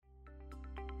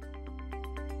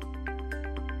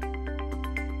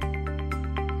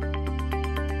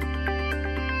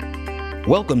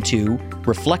Welcome to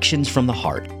Reflections from the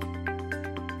Heart,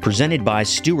 presented by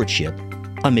Stewardship,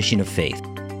 a Mission of Faith.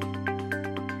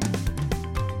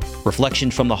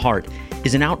 Reflections from the Heart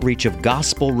is an outreach of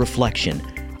gospel reflection,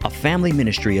 a family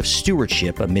ministry of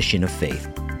Stewardship, a Mission of Faith.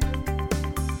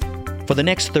 For the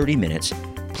next 30 minutes,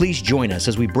 please join us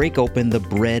as we break open the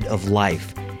bread of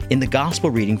life in the gospel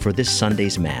reading for this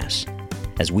Sunday's Mass,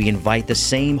 as we invite the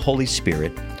same Holy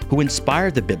Spirit who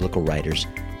inspired the biblical writers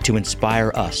to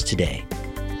inspire us today.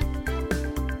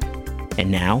 And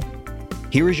now,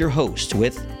 here is your host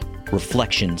with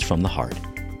Reflections from the Heart.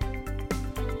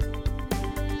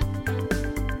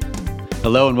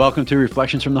 Hello and welcome to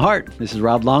Reflections from the Heart. This is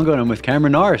Rob Longo and I'm with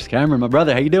Cameron Norris. Cameron, my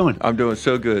brother, how you doing? I'm doing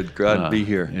so good. Glad to be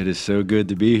here. It is so good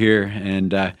to be here.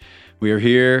 And we are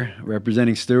here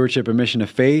representing Stewardship, a Mission of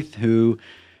Faith, who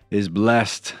is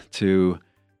blessed to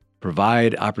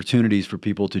provide opportunities for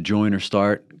people to join or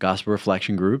start gospel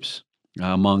reflection groups,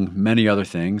 among many other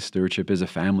things. Stewardship is a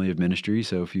family of ministry,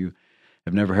 so if you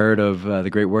have never heard of the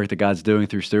great work that God's doing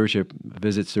through Stewardship,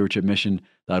 visit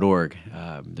stewardshipmission.org.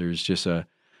 There's just a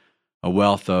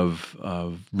wealth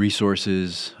of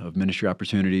resources, of ministry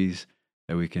opportunities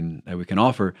that we can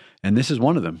offer, and this is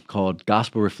one of them, called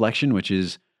Gospel Reflection, which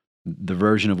is the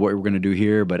version of what we're going to do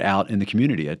here, but out in the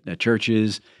community, at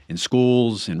churches, in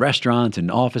schools, in restaurants,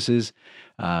 in offices.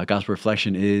 Gospel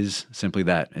Reflection is simply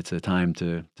that. It's a time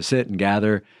to sit and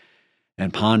gather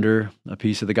and ponder a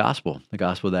piece of the gospel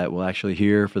that we'll actually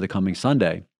hear for the coming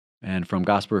Sunday. And from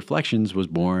Gospel Reflections was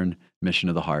born Mission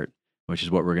of the Heart, which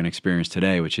is what we're going to experience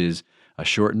today, which is a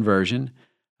shortened version,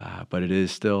 but it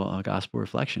is still a gospel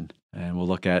reflection. And we'll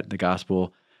look at the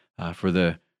gospel for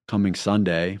the coming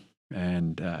Sunday,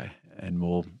 and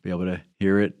we'll be able to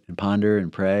hear it and ponder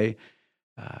and pray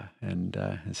and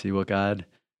see what God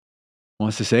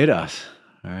wants to say to us.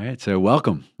 All right, so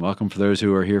welcome for those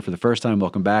who are here for the first time.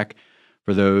 Welcome back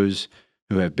for those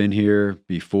who have been here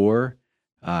before.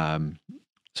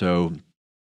 So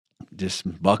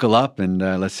just buckle up and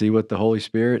let's see what the Holy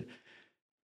Spirit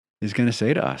is going to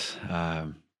say to us.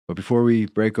 But before we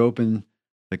break open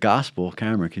the gospel,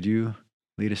 Cameron, could you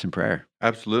lead us in prayer?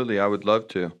 Absolutely, I would love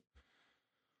to.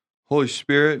 Holy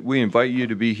Spirit, we invite you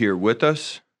to be here with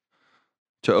us,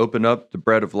 to open up the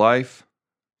bread of life,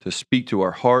 to speak to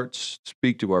our hearts,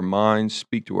 speak to our minds,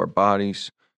 speak to our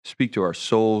bodies, speak to our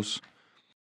souls.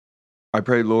 I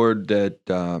pray, Lord,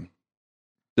 that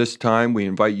this time we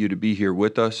invite you to be here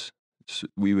with us. So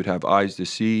we would have eyes to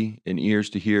see and ears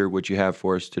to hear what you have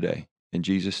for us today. In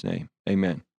Jesus' name,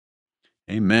 amen.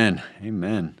 Amen.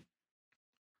 Amen.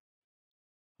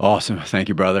 Awesome. Thank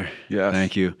you, brother. Yes.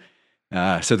 Thank you.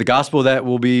 So the gospel that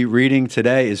we'll be reading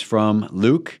today is from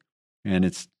Luke, and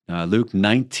it's Luke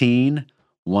 19,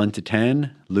 1 to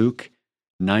 10. Luke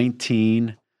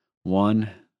 19, 1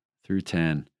 through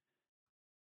 10.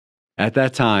 At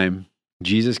that time,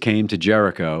 Jesus came to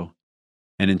Jericho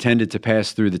and intended to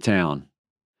pass through the town.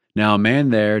 Now a man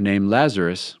there named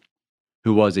Lazarus,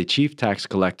 who was a chief tax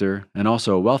collector and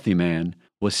also a wealthy man,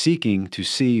 was seeking to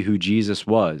see who Jesus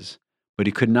was, but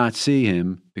he could not see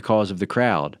him because of the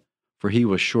crowd, for he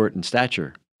was short in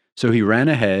stature. So he ran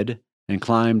ahead and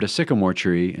climbed a sycamore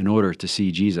tree in order to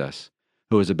see Jesus,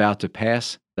 who was about to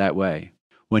pass that way.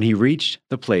 When he reached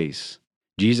the place,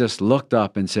 Jesus looked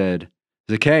up and said,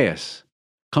 "Zacchaeus,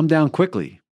 come down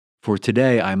quickly, for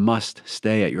today I must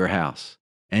stay at your house."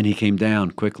 And he came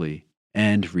down quickly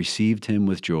and received him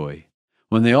with joy.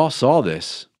 When they all saw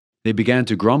this, they began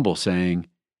to grumble, saying,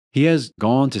 "He has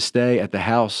gone to stay at the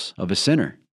house of a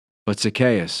sinner." But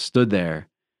Zacchaeus stood there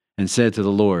and said to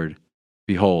the Lord,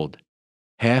 "Behold,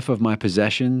 half of my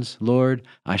possessions, Lord,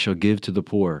 I shall give to the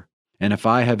poor. And if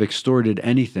I have extorted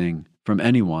anything from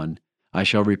anyone, I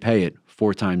shall repay it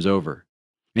 4 times over."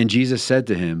 And Jesus said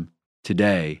to him,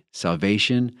 "Today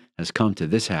salvation has come to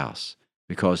this house,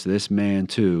 because this man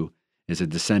too is a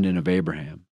descendant of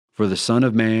Abraham. For the Son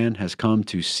of Man has come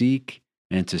to seek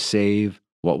and to save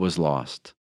what was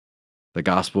lost." The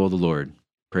Gospel of the Lord.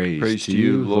 Praise to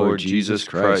you, Lord Jesus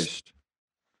Christ.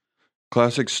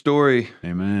 Classic story.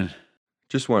 Amen.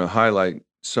 Just want to highlight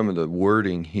some of the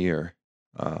wording here.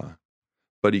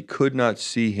 But he could not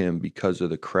see him because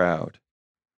of the crowd.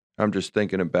 I'm just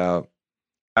thinking about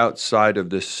outside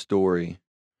of this story,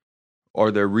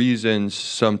 are there reasons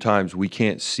sometimes we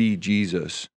can't see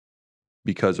Jesus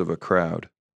because of a crowd?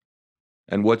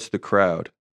 And what's the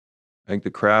crowd? I think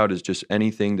the crowd is just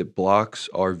anything that blocks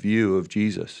our view of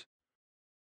Jesus.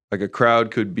 Like a crowd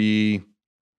could be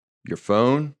your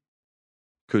phone,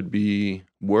 could be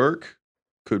work,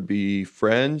 could be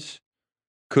friends,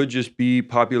 could just be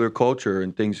popular culture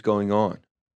and things going on.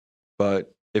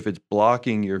 But if it's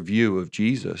blocking your view of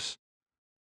Jesus,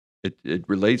 it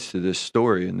relates to this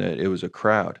story in that it was a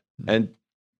crowd. And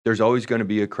there's always going to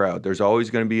be a crowd. There's always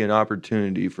going to be an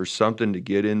opportunity for something to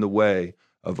get in the way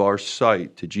of our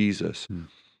sight to Jesus.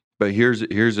 But here's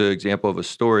an example of a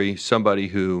story, somebody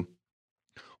who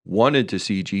wanted to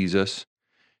see Jesus,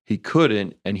 he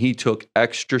couldn't, and he took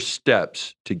extra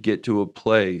steps to get to a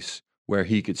place where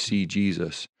he could see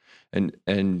Jesus.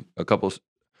 And a couple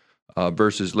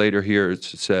verses later here, it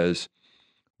says,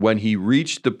 when he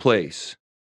reached the place,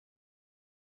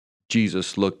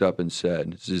 Jesus looked up and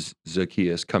said,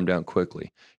 Zacchaeus, come down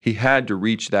quickly. He had to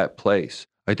reach that place.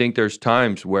 I think there's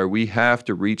times where we have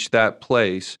to reach that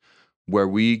place where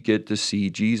we get to see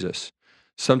Jesus.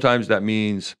 Sometimes that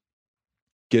means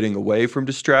getting away from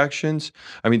distractions.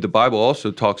 I mean, the Bible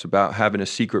also talks about having a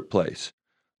secret place,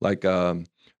 like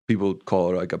people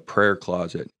call it like a prayer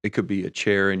closet. It could be a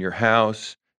chair in your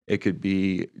house. It could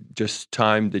be just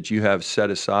time that you have set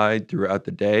aside throughout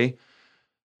the day.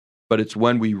 But it's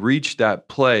when we reach that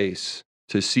place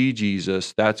to see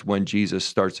Jesus, that's when Jesus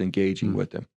starts engaging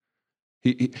with him.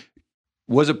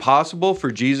 Was it possible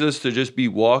for Jesus to just be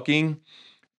walking,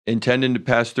 intending to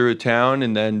pass through a town,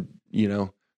 and then,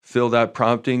 feel that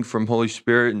prompting from Holy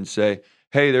Spirit and say,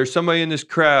 hey, there's somebody in this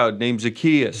crowd named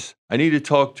Zacchaeus. I need to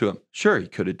talk to him. Sure, he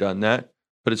could have done that,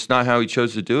 but it's not how he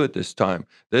chose to do it this time.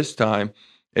 This time,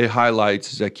 it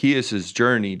highlights Zacchaeus'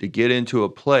 journey to get into a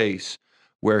place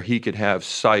where he could have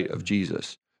sight of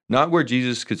Jesus. Not where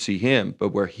Jesus could see him,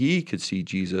 but where he could see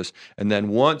Jesus. And then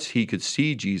once he could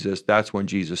see Jesus, that's when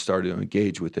Jesus started to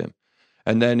engage with him.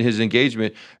 And then his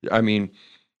engagement, I mean,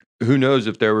 who knows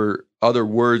if there were other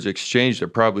words exchanged? There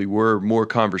probably were more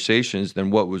conversations than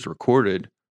what was recorded.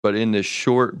 But in this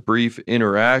short, brief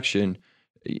interaction,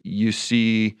 you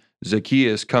see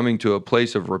Zacchaeus coming to a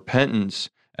place of repentance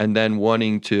and then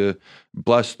wanting to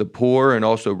bless the poor and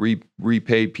also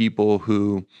repay people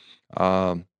who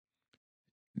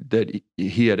that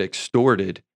he had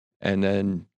extorted. And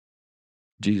then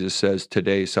Jesus says,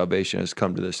 today salvation has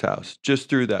come to this house, just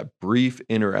through that brief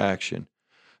interaction.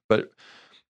 But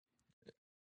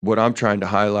what I'm trying to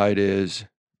highlight is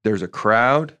there's a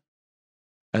crowd,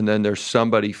 and then there's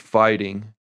somebody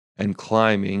fighting and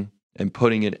climbing and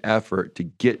putting an effort to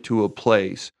get to a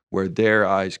place where their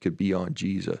eyes could be on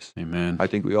Jesus. Amen. I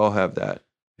think we all have that.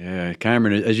 Yeah,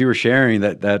 Cameron, as you were sharing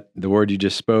that the word you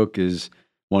just spoke is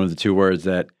one of the two words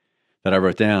that I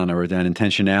wrote down. I wrote down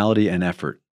intentionality and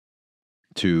effort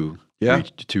to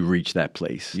reach that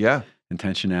place. Yeah.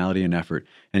 Intentionality and effort.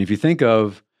 And if you think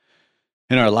of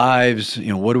in our lives,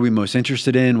 what are we most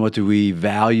interested in? What do we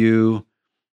value?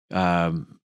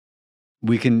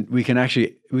 We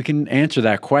can answer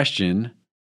that question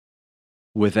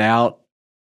without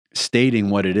stating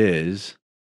what it is,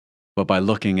 but by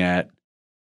looking at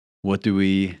what do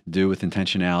we do with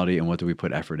intentionality and what do we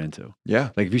put effort into? Yeah.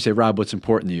 Like if you say, Rob, what's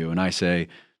important to you? And I say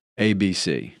A, B,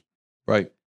 C.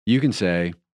 Right. You can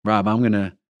say, Rob, I'm going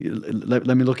to,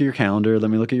 let me look at your calendar.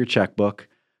 Let me look at your checkbook.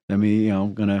 Let me,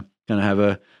 gonna have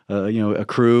a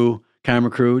crew, camera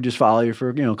crew, just follow you for,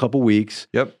 a couple weeks.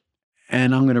 Yep.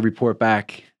 And I'm going to report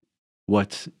back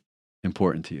what's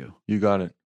important to you. You got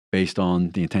it. Based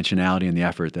on the intentionality and the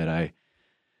effort that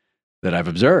I've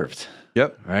observed.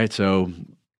 Yep. Right. So,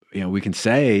 we can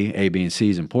say A, B, and C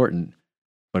is important,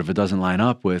 but if it doesn't line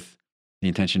up with the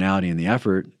intentionality and the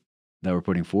effort that we're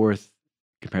putting forth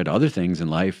compared to other things in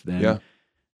life, then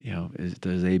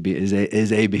is A,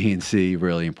 B, and C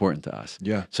really important to us?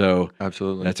 Yeah. So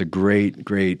absolutely, that's a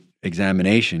great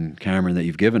examination, Cameron, that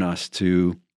you've given us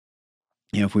to,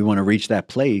 if we want to reach that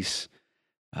place,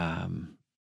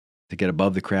 to get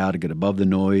above the crowd, to get above the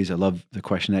noise. I love the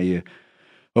question that you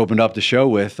opened up the show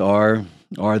with. Are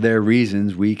there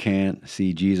reasons we can't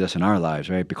see Jesus in our lives,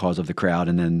 right? Because of the crowd.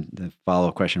 And then the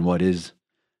follow-up question, what is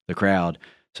the crowd?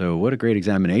 So what a great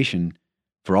examination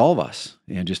for all of us.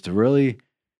 Just to really,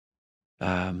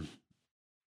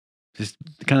 just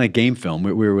kind of game film.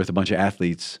 We were with a bunch of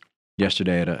athletes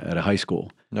yesterday at a high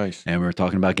school. Nice. And we were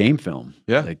talking about game film.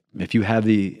 Yeah. Like if you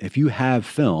have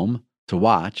film to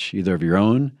watch, either of your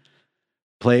own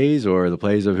plays or the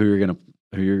plays of who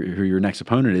your next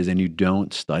opponent is, and you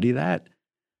don't study that,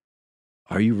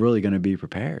 are you really going to be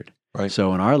prepared? Right.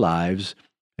 So in our lives,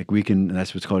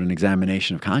 that's what's called an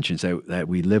examination of conscience, that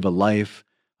we live a life,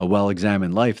 a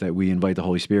well-examined life, that we invite the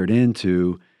Holy Spirit in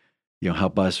to,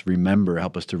 help us remember,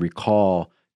 help us to recall,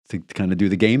 to kind of do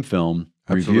the game film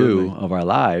review of our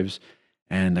lives.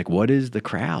 And what is the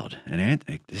crowd? And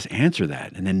just answer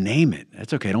that, and then name it.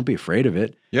 That's okay. Don't be afraid of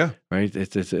it. Yeah. Right.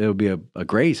 It'll be a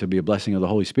grace. It'll be a blessing of the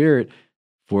Holy Spirit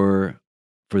for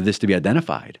this to be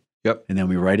identified. Yep. And then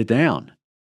we write it down,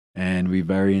 and we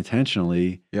very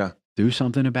intentionally do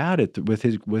something about it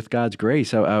with God's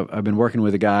grace. I've been working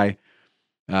with a guy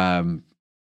on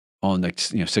like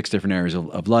 6 different areas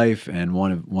of life, and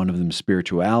one of them is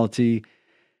spirituality,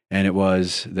 and it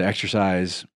was the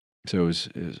exercise. So it was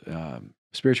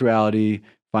spirituality,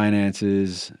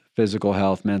 finances, physical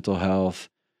health, mental health,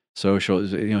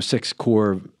 social. 6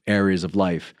 core areas of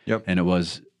life. Yep. And it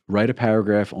was write a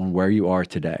paragraph on where you are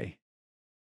today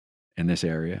in this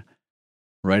area.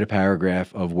 Write a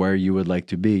paragraph of where you would like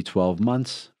to be 12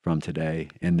 months from today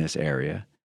in this area.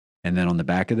 And then on the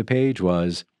back of the page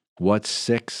was, what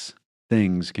 6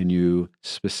 things can you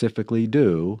specifically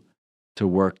do to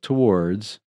work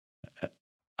towards,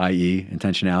 i.e.,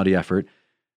 intentionality, effort,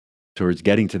 towards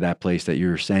getting to that place that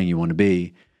you're saying you want to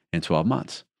be in 12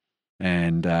 months.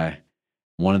 And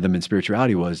one of them in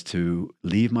spirituality was to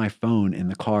leave my phone in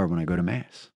the car when I go to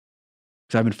Mass.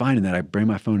 Because I've been finding that I bring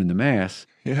my phone into Mass.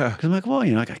 Yeah. Because I'm like, well,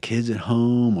 I got kids at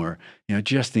home, or,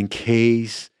 just in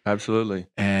case. Absolutely.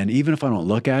 And even if I don't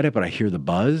look at it, but I hear the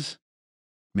buzz,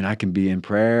 I can be in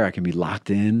prayer, I can be locked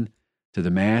in to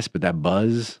the Mass, but that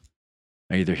buzz,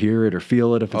 I either hear it or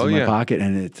feel it if it's in my pocket.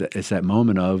 And it's that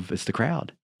moment of, it's the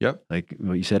crowd. Yep. Like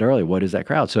what you said earlier, what is that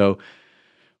crowd? So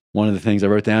one of the things I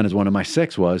wrote down as one of my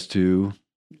 6 was to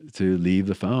leave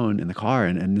the phone in the car.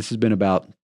 And this has been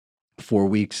about 4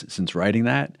 weeks since writing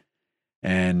that.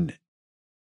 And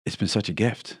it's been such a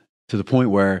gift, to the point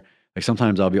where like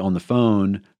sometimes I'll be on the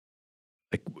phone,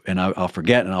 like, and I'll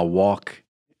forget, and I'll walk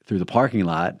through the parking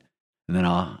lot, and then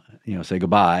I'll, say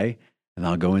goodbye, and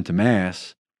I'll go into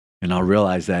Mass, and I'll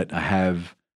realize that I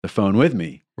have the phone with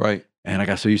me. Right. And I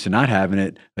got so used to not having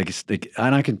it,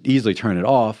 and I can easily turn it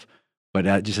off,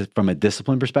 but just from a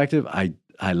discipline perspective, I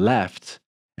left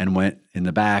and went in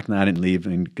the back. And I didn't leave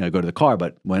and go to the car,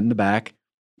 but went in the back,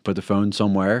 put the phone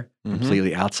somewhere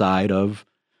completely outside of,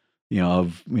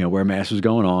 where Mass was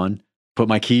going on. Put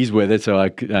my keys with it, so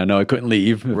I know I couldn't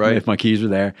leave if my keys were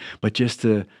there. But just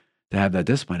to have that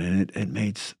discipline, and it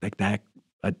made like that,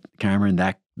 Cameron,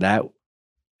 that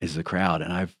is the crowd.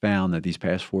 And I've found that these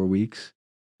past 4 weeks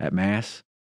at Mass,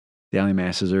 daily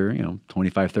Masses are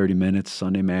 25, 30 minutes.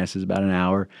 Sunday Mass is about an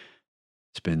hour.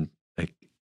 It's been like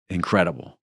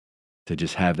incredible to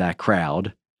just have that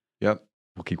crowd. Yep.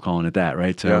 We'll keep calling it that,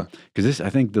 right? So, because I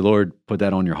think the Lord put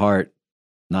that on your heart,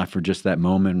 not for just that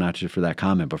moment, not just for that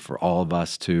comment, but for all of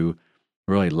us to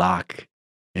really lock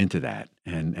into that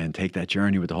and take that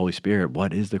journey with the Holy Spirit.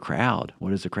 What is the crowd?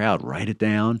 What is the crowd? Write it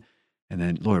down. And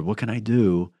then, Lord, what can I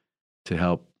do to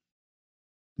help?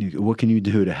 What can you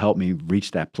do to help me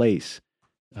reach that place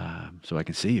so I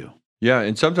can see you? Yeah,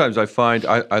 and sometimes I find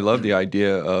I love the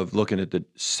idea of looking at the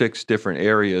 6 different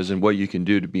areas and what you can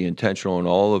do to be intentional in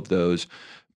all of those.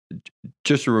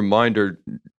 Just a reminder,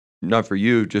 not for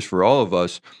you, just for all of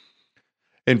us,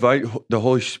 invite the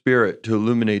Holy Spirit to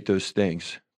illuminate those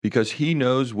things, because He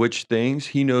knows which things,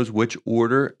 He knows which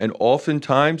order, and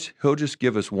oftentimes He'll just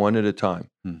give us one at a time.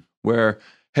 Where,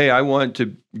 hey, I want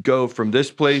to go from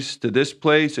this place to this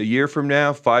place a year from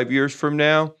now, 5 years from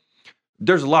now.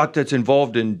 There's a lot that's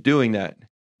involved in doing that.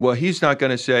 Well, He's not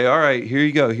going to say, all right, here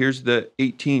you go. Here's the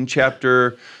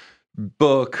 18-chapter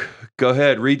book. Go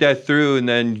ahead, read that through, and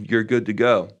then you're good to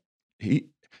go.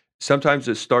 Sometimes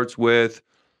it starts with,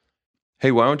 hey,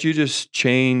 why don't you just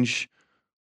change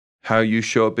how you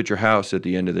show up at your house at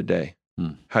the end of the day,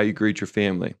 how you greet your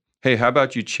family. Hey, how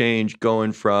about you change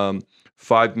going from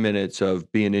 5 minutes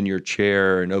of being in your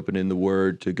chair and opening the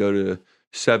Word to go to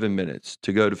 7 minutes,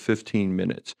 to go to 15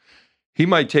 minutes. He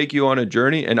might take you on a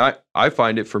journey, and I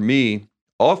find it for me,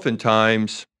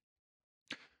 oftentimes,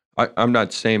 I'm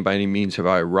not saying by any means have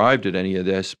I arrived at any of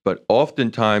this, but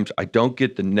oftentimes I don't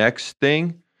get the next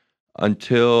thing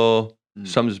until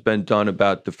something's been done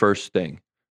about the first thing,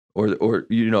 or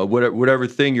whatever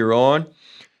thing you're on.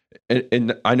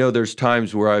 And I know there's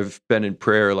times where I've been in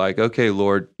prayer like, okay,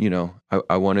 Lord,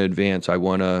 I want to advance. I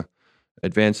want to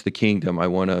advance the kingdom. I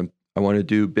want to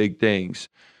do big things.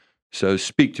 So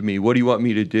speak to me. What do you want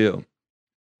me to do?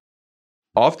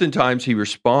 Oftentimes He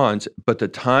responds, but the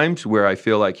times where I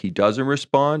feel like He doesn't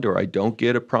respond, or I don't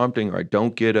get a prompting, or I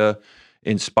don't get a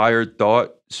inspired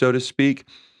thought, so to speak,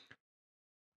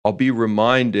 I'll be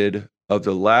reminded of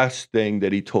the last thing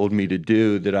that He told me to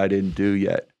do that I didn't do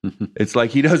yet. It's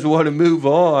like He doesn't want to move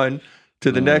on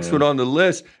to the next one on the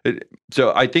list.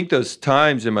 So I think those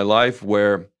times in my life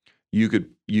where you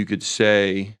could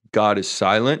say God is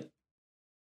silent,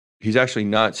 He's actually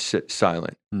not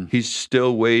silent. He's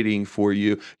still waiting for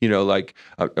you. Like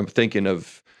I'm thinking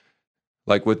of,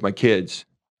 like with my kids,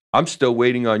 I'm still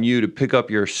waiting on you to pick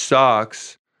up your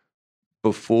socks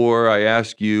before I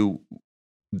ask you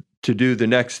to do the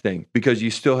next thing because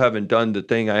you still haven't done the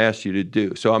thing I asked you to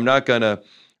do. So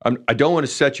I don't want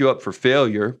to set you up for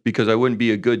failure because I wouldn't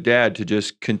be a good dad to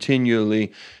just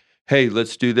continually, hey,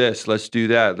 let's do this, let's do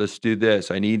that, let's do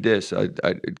this. I need this.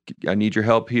 I need your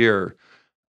help here.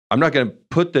 I'm not going to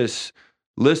put this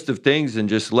list of things and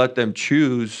just let them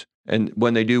choose. And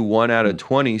when they do 1 out of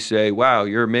 20, say, wow,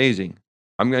 you're amazing.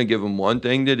 I'm going to give them one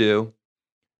thing to do.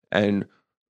 And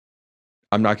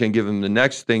I'm not going to give them the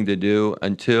next thing to do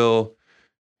until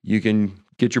you can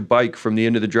get your bike from the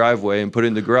end of the driveway and put it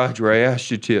in the garage where I asked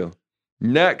you to.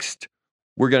 Next,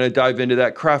 we're going to dive into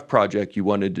that craft project you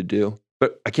wanted to do.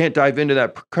 But I can't dive into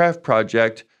that craft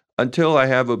project until I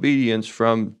have obedience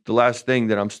from the last thing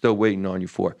that I'm still waiting on you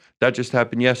for. That just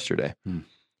happened yesterday.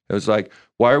 It was like,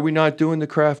 why are we not doing the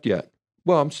craft yet?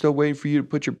 Well, I'm still waiting for you to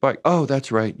put your bike. Oh,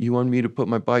 that's right. You want me to put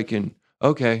my bike in.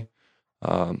 Okay.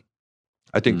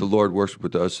 I think the Lord works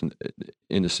with us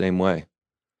in the same way.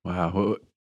 Wow. Well,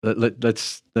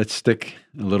 let's stick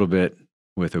a little bit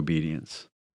with obedience.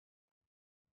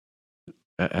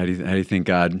 How do you think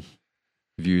God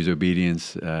views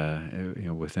obedience,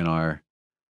 within our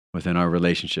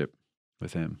relationship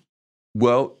with Him?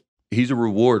 Well, He's a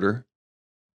rewarder,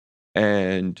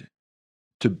 and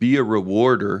to be a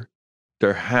rewarder,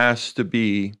 there has to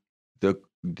be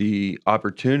the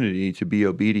opportunity to be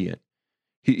obedient.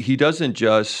 He doesn't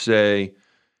just say,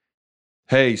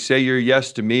 hey, say your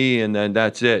yes to me, and then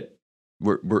that's it.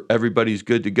 We're everybody's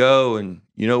good to go, and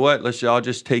you know what? I'll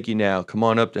just take you now. Come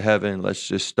on up to heaven. Let's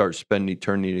just start spending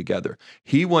eternity together.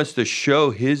 He wants to show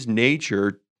His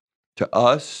nature to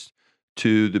us,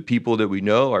 to the people that we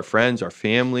know, our friends, our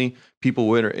family, people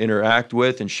we interact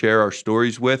with and share our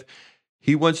stories with.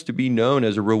 He wants to be known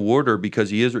as a rewarder because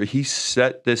he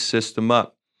set this system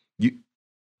up.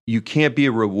 You can't be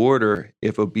a rewarder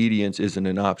if obedience isn't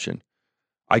an option.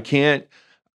 I can't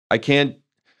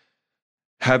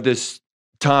have this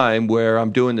time where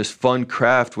I'm doing this fun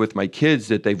craft with my kids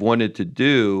that they've wanted to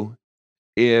do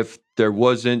if there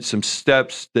wasn't some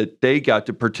steps that they got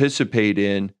to participate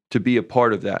in to be a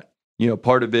part of that.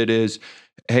 Part of it is,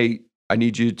 hey, I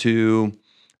need you to,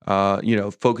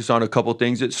 focus on a couple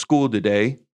things at school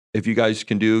today. If you guys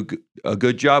can do a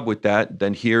good job with that,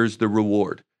 then here's the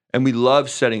reward. And we love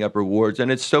setting up rewards.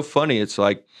 And it's so funny. It's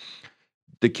like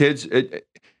the kids,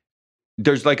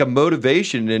 there's like a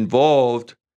motivation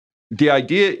involved. The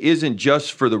idea isn't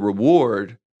just for the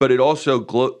reward, but it also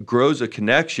grows a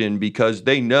connection because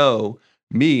they know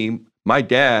me, my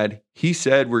dad, he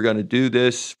said we're going to do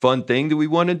this fun thing that we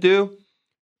want to do.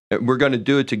 We're going to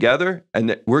do it together,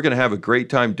 and we're going to have a great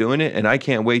time doing it, and I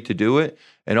can't wait to do it.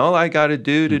 And all I got to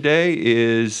do today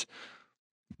is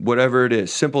whatever it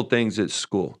is, simple things at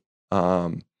school.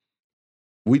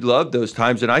 We love those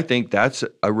times, and I think that's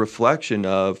a reflection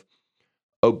of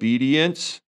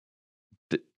obedience.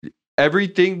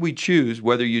 Everything we choose,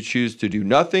 whether you choose to do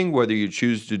nothing, whether you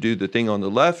choose to do the thing on the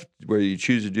left, whether you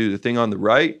choose to do the thing on the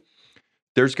right,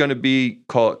 there's going to be,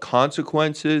 call it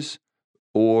consequences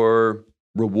or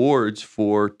rewards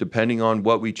for depending on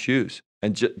what we choose.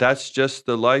 And that's just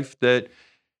the life that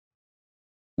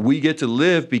we get to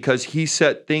live because He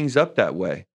set things up that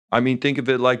way. I mean, think of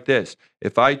it like this.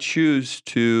 If I choose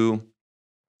to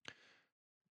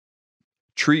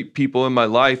treat people in my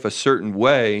life a certain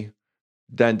way,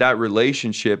 then that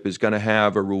relationship is going to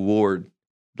have a reward.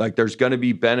 Like there's going to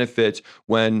be benefits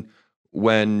when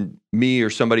me or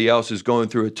somebody else is going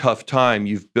through a tough time.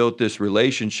 You've built this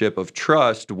relationship of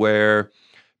trust where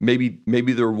maybe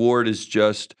the reward is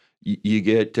just you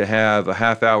get to have a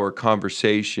half-hour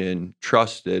conversation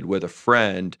trusted with a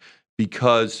friend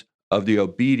because of the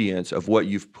obedience of what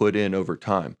you've put in over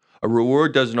time. A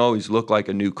reward doesn't always look like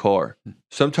a new car.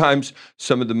 Sometimes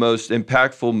some of the most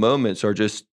impactful moments are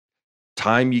just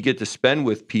time you get to spend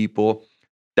with people.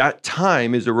 That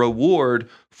time is a reward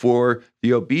for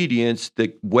the obedience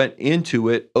that went into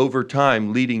it over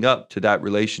time leading up to that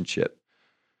relationship.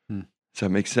 Does that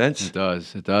make sense? It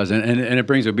does. And it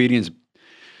brings obedience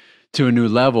to a new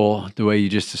level, the way you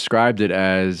just described it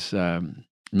as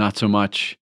not so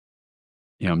much,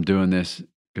 I'm doing this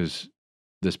because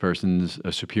this person's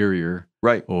a superior,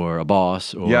 right, or a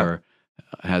boss, or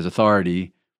has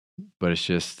authority, but it's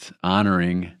just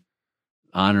honoring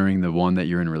the one that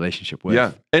you're in a relationship with.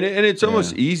 Yeah, and it's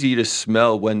almost easy to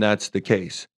smell when that's the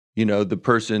case. The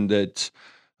person that's,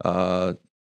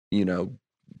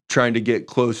 trying to get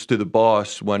close to the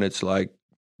boss when it's like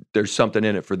there's something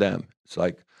in it for them. It's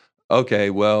like, okay,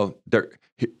 well,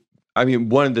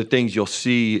 one of the things you'll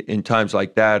see in times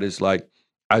like that is like,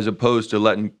 as opposed to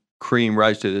letting cream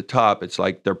rise to the top, it's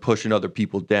like they're pushing other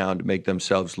people down to make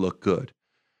themselves look good.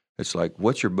 It's like,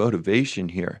 what's your motivation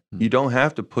here? You don't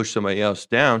have to push somebody else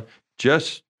down.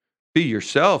 Just be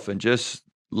yourself and just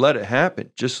let it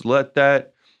happen. Just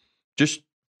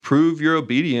prove your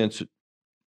obedience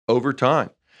over time.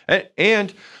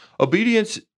 And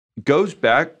obedience goes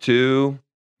back to,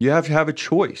 you have to have a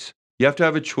choice. You have to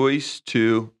have a choice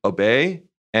to obey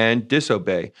and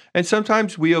disobey. And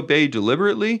sometimes we obey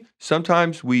deliberately,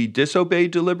 sometimes we disobey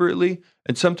deliberately,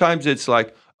 and sometimes it's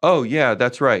like, oh yeah,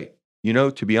 that's right.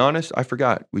 To be honest, I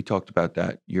forgot. We talked about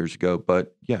that years ago,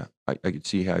 but yeah, I could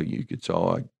see how you could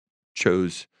saw I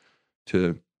chose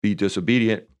to be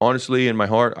disobedient. Honestly, in my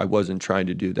heart, I wasn't trying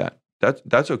to do that.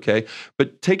 That's okay.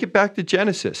 But take it back to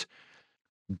Genesis.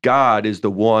 God is the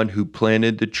one who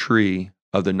planted the tree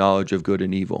of the knowledge of good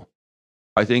and evil.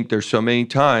 I think there's so many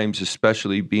times,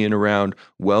 especially being around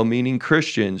well-meaning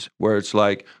Christians, where it's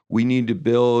like, we need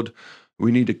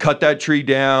to cut that tree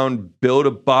down, build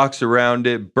a box around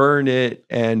it, burn it,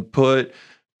 and put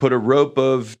a rope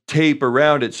of tape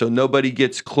around it so nobody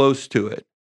gets close to it.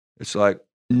 It's like,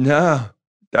 no,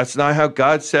 that's not how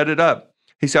God set it up.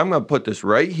 He said, I'm going to put this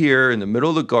right here in the middle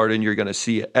of the garden. You're going to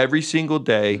see it every single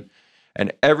day.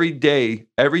 And every day,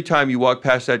 every time you walk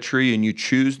past that tree and you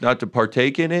choose not to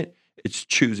partake in it, it's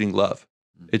choosing love.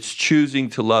 It's choosing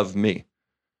to love me.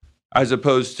 As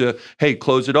opposed to, hey,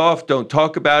 close it off. Don't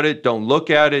talk about it. Don't look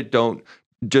at it. Don't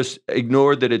just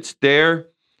ignore that it's there.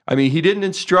 I mean, he didn't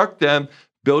instruct them,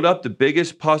 build up the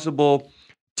biggest possible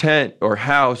tent or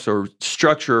house or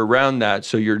structure around that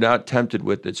so you're not tempted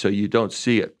with it, so you don't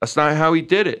see it. That's not how he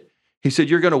did it. He said,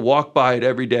 you're going to walk by it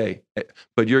every day,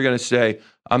 but you're going to say,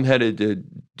 I'm headed to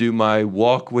do my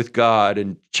walk with God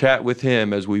and chat with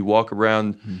him as we walk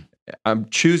around. I'm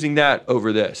choosing that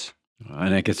over this.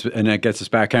 And that gets us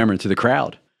back, Cameron, to the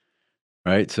crowd,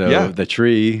 right? So the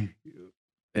tree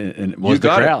and was the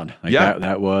crowd. Like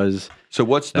that was. So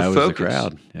what's the focus? Was the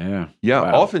crowd. Yeah. Yeah.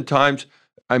 Wow. Oftentimes,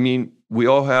 I mean, we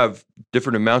all have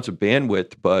different amounts of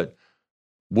bandwidth, but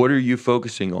what are you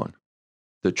focusing on?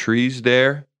 The tree's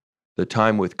there. The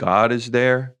time with God is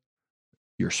there.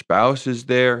 Your spouse is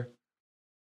there.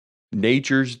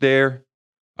 Nature's there.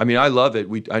 I mean, I love it.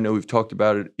 I know we've talked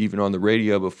about it even on the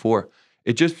radio before.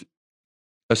 It just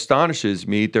astonishes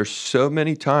me. There's so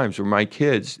many times where my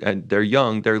kids, and they're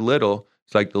young, they're little,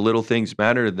 it's like the little things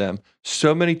matter to them.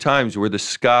 So many times where the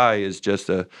sky is just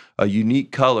a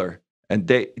unique color and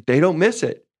they don't miss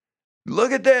it.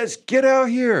 Look at this, get out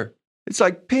here. It's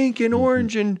like pink and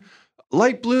orange and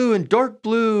light blue and dark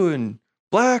blue and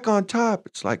black on top.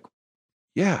 It's like,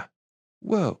 yeah,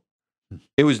 whoa.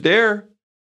 It was there.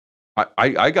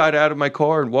 I got out of my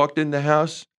car and walked in the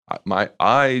house. My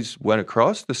eyes went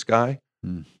across the sky.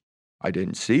 I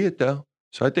didn't see it though.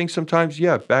 So I think sometimes,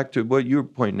 back to what you were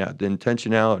pointing out, the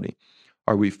intentionality.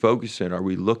 Are we focusing? Are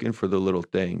we looking for the little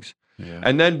things? Yeah.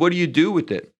 And then what do you do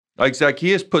with it? Like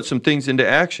Zacchaeus put some things into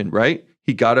action, right?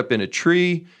 He got up in a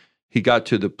tree. He got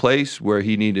to the place where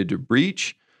he needed to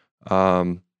reach.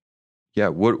 What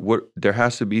there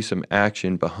has to be some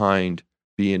action behind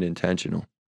being intentional.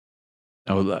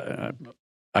 Oh,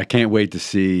 I can't wait to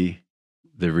see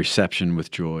the reception with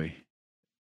joy.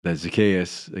 That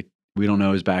Zacchaeus, we don't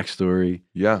know his backstory.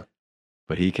 Yeah.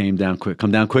 But he came down quick.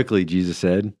 Come down quickly, Jesus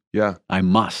said. Yeah. I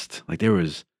must. Like there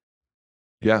was.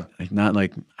 Yeah. Not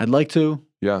like I'd like to.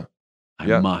 Yeah.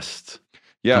 I must.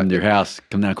 Yeah. Come to your house.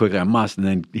 Come down quickly. I must. And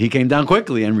then he came down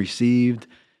quickly and received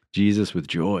Jesus with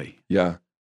joy. Yeah.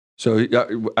 So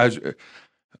as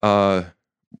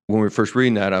when we were first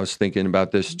reading that, I was thinking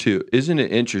about this too. Isn't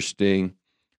it interesting,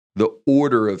 the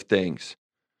order of things?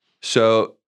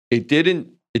 So it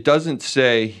doesn't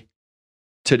say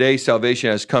today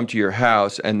salvation has come to your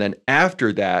house, and then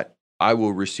after that I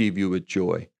will receive you with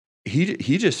joy.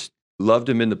 He just loved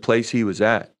him in the place he was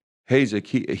at. Hey,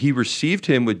 he received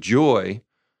him with joy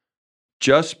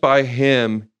just by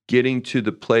him getting to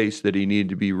the place that he needed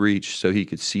to be reached so he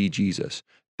could see Jesus.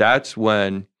 That's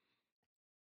when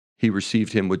he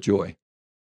received him with joy.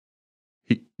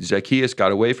 Zacchaeus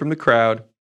got away from the crowd.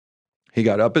 He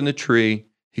got up in the tree.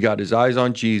 He got his eyes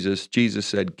on Jesus. Jesus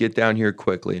said, get down here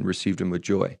quickly, and received him with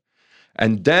joy.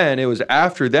 And then it was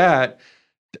after that,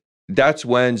 that's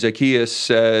when Zacchaeus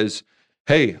says,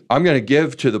 hey, I'm going to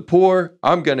give to the poor.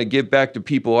 I'm going to give back to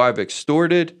people I've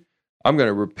extorted. I'm going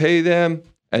to repay them.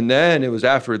 And then it was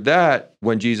after that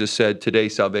when Jesus said, today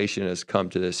salvation has come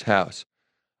to this house.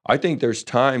 I think there's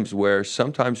times where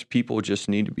sometimes people just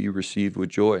need to be received with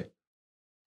joy.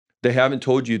 They haven't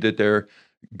told you that they're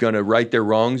going to right their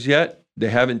wrongs yet. They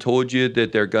haven't told you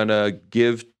that they're going to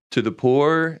give to the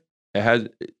poor.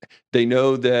 They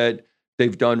know that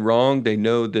they've done wrong. They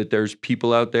know that there's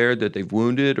people out there that they've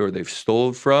wounded or they've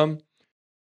stolen from.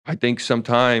 I think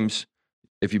sometimes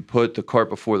if you put the cart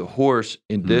before the horse,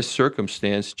 in this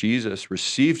circumstance, Jesus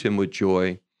received him with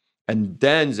joy. And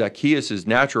then Zacchaeus'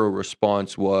 natural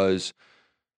response was,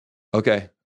 okay,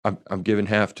 I'm giving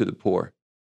half to the poor.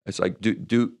 It's like,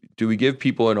 do we give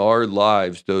people in our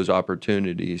lives those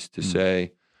opportunities to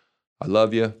say, I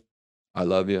love you, I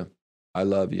love you, I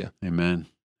love you. Amen.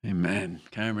 Amen.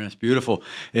 Cameron, that's beautiful.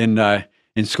 In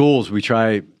schools, we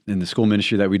try, in the school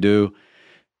ministry that we do,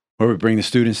 where we bring the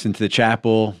students into the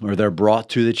chapel, or they're brought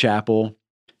to the chapel.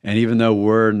 And even though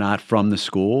we're not from the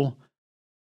school,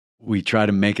 we try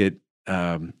to make it,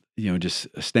 just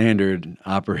a standard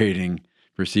operating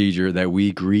procedure that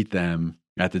we greet them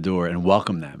at the door and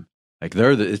welcome them. Like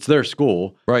it's their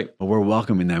school, right? But we're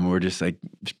welcoming them. We're just like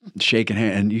shaking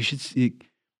hands. And you should see,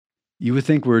 you would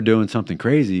think we're doing something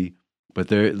crazy, but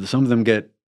some of them get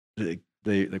they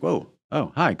like, whoa,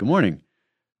 oh, hi, good morning.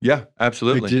 Yeah,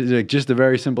 absolutely. Like just a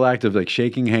very simple act of like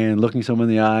shaking hand, looking someone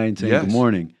in the eye, and saying, "Good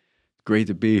morning, great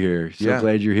to be here. So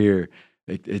glad you're here."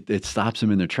 It stops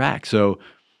them in their tracks. So,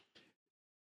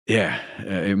 yeah,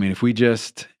 I mean, if we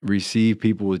just receive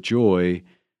people with joy,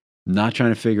 not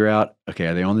trying to figure out, okay,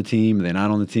 are they on the team? Are they not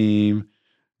on the team?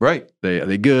 Right? Are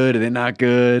they good? Are they not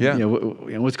good? Yeah.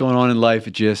 What's going on in life?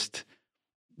 Just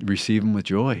receive them with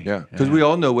joy. Yeah, because we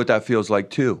all know what that feels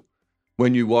like too.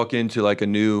 When you walk into like a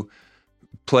new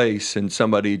place and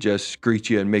somebody just greets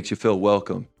you and makes you feel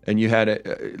welcome, and you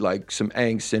had like some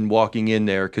angst in walking in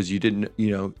there because you didn't,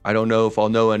 I don't know if I'll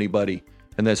know anybody,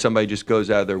 and then somebody just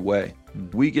goes out of their way.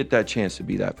 We get that chance to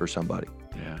be that for somebody.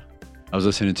 Yeah. I was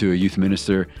listening to a youth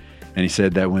minister, and he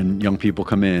said that when young people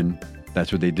come in,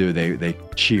 that's what they do. They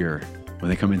cheer. When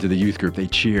they come into the youth group, they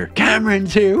cheer,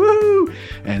 "Cameron's here, woo!"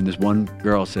 And this one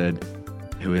girl said,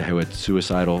 who had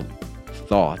suicidal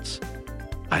thoughts,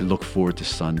 "I look forward to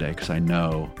Sunday because I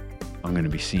know I'm going to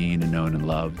be seen and known and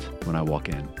loved when I walk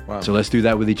in." Wow. So let's do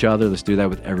that with each other. Let's do that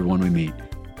with everyone we meet.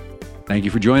 Thank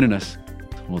you for joining us.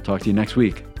 We'll talk to you next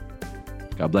week.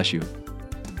 God bless you.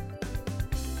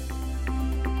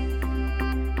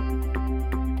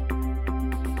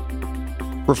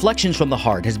 Reflections from the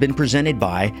Heart has been presented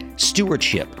by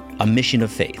Stewardship, a Mission of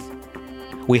Faith.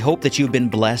 We hope that you've been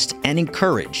blessed and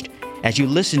encouraged as you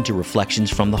listen to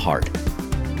Reflections from the Heart.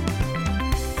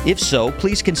 If so,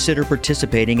 please consider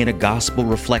participating in a gospel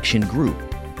reflection group.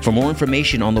 For more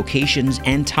information on locations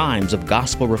and times of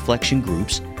gospel reflection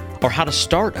groups, or how to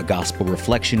start a gospel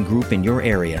reflection group in your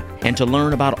area, and to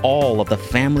learn about all of the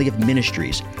family of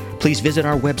ministries, please visit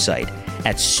our website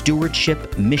at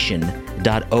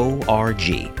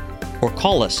stewardshipmission.org or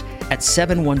call us at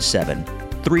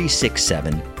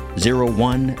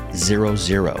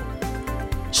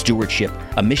 717-367-0100. Stewardship,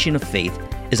 a Mission of Faith,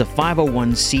 is a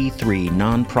 501c3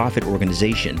 nonprofit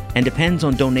organization and depends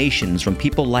on donations from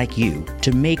people like you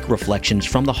to make Reflections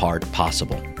from the Heart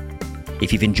possible.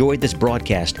 If you've enjoyed this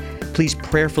broadcast, please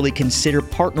prayerfully consider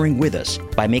partnering with us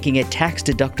by making a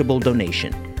tax-deductible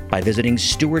donation by visiting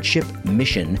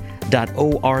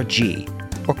stewardshipmission.org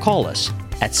or call us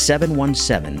at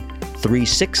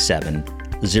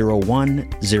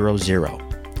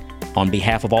 717-367-0100. On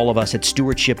behalf of all of us at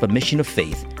Stewardship, a Mission of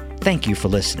Faith, thank you for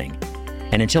listening.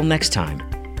 And until next time,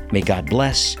 may God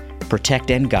bless,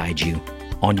 protect, and guide you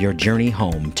on your journey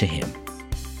home to Him.